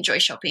don't really enjoy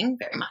shopping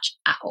very much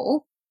at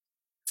all.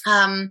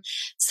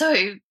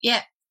 So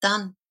yeah,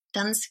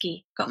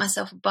 Dunsky, got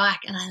myself a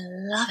bike, and I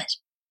love it.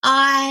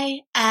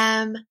 I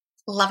am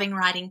loving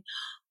riding.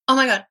 Oh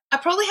my God, I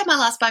probably had my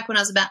last bike when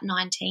I was about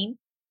 19,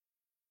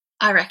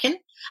 I reckon.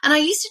 And I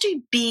used to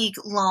do big,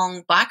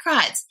 long bike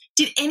rides.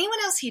 Did anyone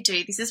else here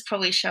do, this is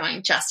probably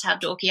showing just how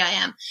dorky I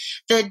am,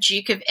 the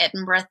Duke of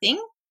Edinburgh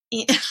thing?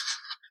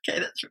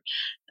 Okay,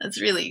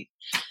 that's really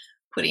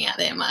putting out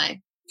there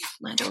my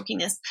my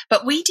dogginess.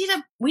 But we did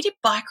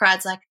bike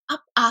rides like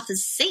up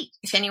Arthur's Seat,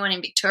 if anyone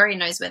in Victoria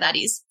knows where that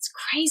is. It's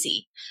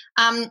crazy.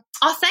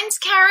 Thanks,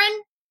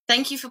 Karen.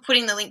 Thank you for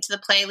putting the link to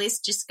the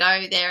playlist. Just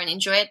go there and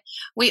enjoy it.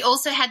 We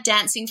also had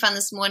dancing fun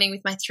this morning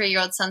with my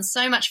 3-year-old son.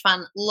 So much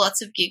fun,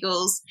 lots of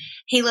giggles.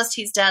 He lost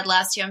his dad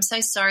last year. I'm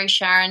so sorry,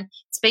 Sharon.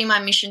 It's been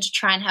my mission to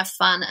try and have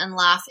fun and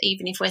laugh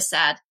even if we're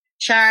sad.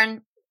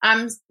 Sharon,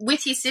 I'm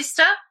with your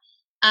sister.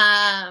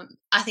 I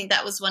think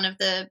that was one of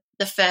the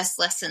first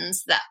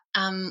lessons that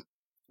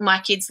my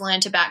kids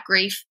learned about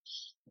grief.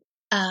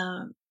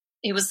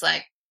 It was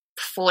like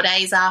 4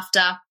 days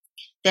after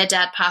their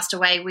dad passed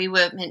away. We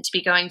were meant to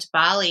be going to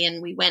Bali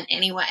and we went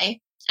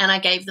anyway, and I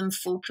gave them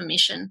full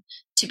permission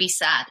to be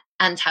sad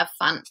and have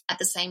fun at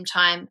the same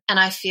time. And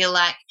I feel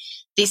like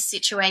this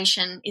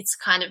situation, it's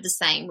kind of the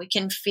same. We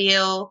can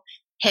feel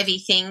heavy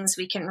things,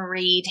 we can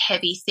read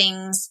heavy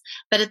things,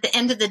 but at the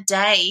end of the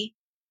day,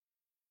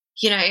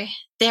 you know,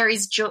 there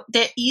is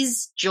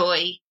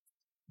joy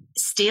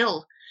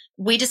still.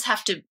 We just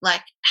have to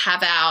like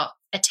have our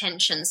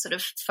attention sort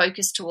of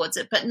focused towards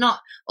it, but not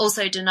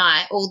also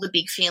deny all the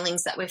big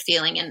feelings that we're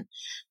feeling. And,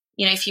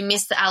 you know, if you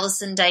missed the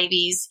Alison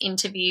Davies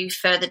interview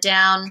further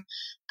down,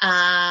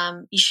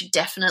 you should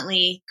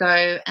definitely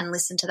go and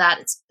listen to that.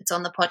 It's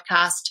on the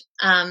podcast.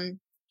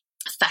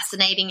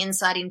 Fascinating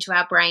insight into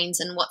our brains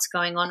and what's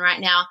going on right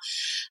now.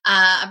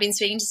 I've been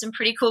speaking to some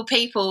pretty cool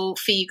people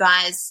for you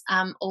guys,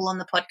 all on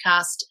the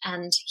podcast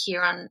and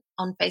here on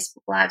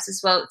Facebook Lives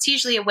as well. It's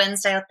usually a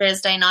Wednesday or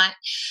Thursday night.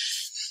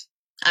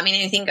 I mean,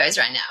 anything goes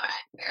right now, right?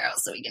 Where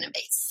else are we going to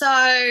be?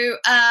 So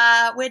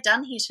we're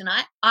done here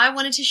tonight. I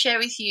wanted to share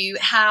with you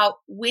how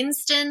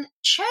Winston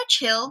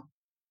Churchill,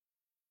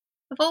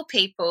 of all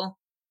people,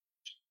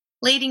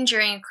 leading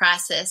during a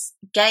crisis,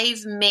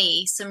 gave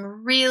me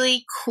some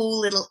really cool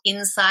little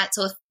insights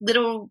or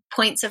little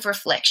points of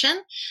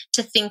reflection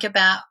to think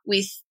about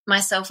with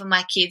myself and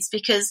my kids,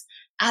 because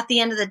at the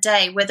end of the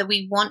day, whether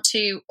we want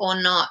to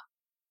or not,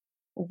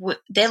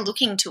 they're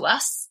looking to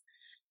us.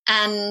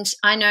 And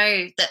I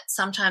know that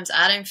sometimes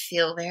I don't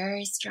feel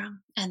very strong,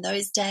 and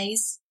those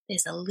days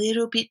there's a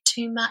little bit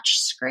too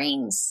much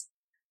screens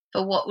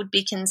for what would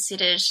be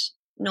considered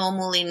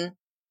normal in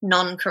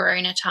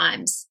non-corona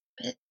times.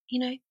 But, you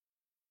know,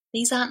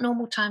 these aren't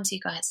normal times, you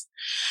guys.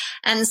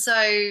 And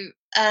so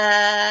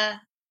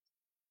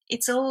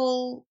it's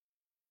all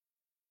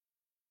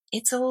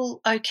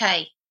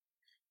okay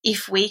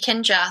if we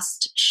can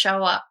just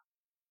show up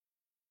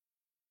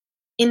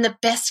in the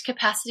best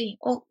capacity.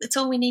 It's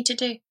all we need to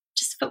do,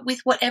 just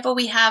with whatever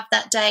we have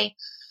that day.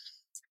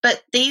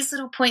 But these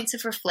little points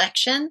of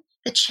reflection,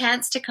 the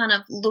chance to kind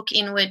of look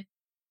inward,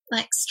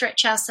 like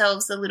stretch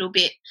ourselves a little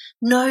bit,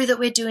 know that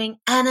we're doing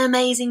an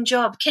amazing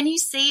job. Can you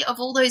see of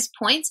all those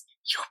points?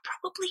 You're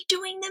probably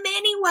doing them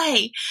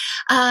anyway.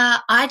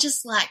 I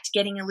just liked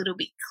getting a little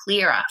bit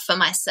clearer for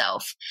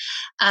myself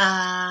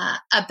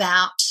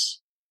about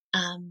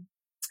some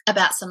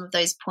of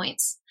those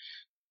points.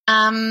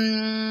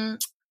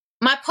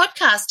 My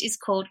podcast is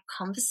called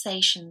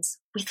Conversations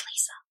with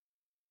Lisa.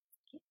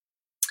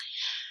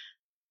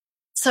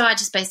 So I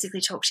just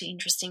basically talk to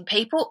interesting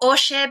people or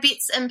share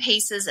bits and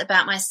pieces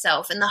about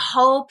myself. And the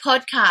whole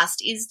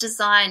podcast is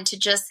designed to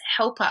just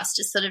help us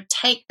to sort of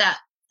take that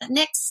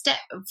next step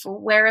for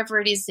wherever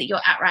it is that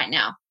you're at right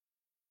now.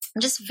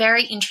 I'm just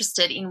very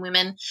interested in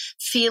women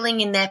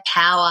feeling in their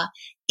power,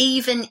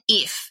 even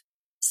if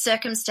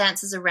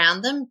circumstances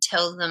around them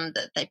tell them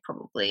that they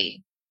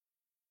probably,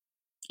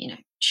 you know,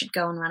 should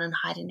go and run and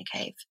hide in a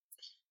cave.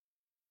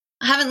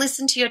 I haven't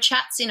listened to your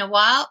chats in a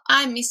while.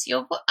 I miss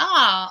your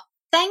voice.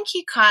 Thank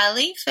you,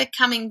 Kylie, for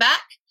coming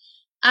back.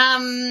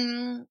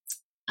 I'm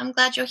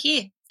glad you're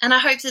here. And I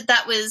hope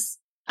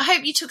I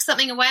hope you took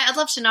something away. I'd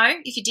love to know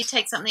if you did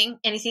take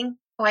anything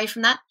away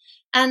from that.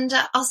 And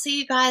I'll see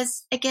you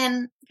guys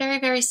again very,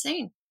 very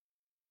soon.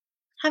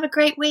 Have a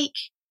great week.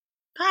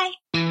 Bye.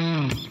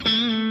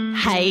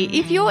 Hey,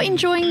 if you're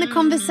enjoying the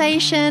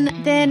conversation,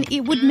 then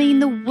it would mean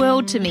the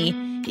world to me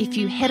if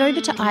you head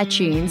over to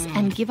iTunes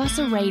and give us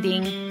a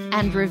rating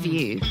and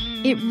review.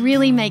 It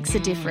really makes a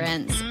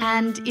difference,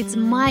 and it's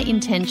my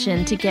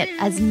intention to get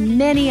as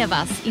many of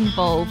us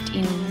involved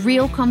in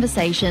real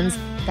conversations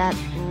that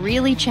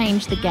really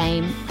change the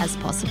game as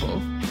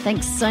possible.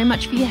 Thanks so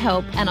much for your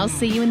help, and I'll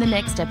see you in the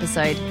next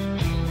episode.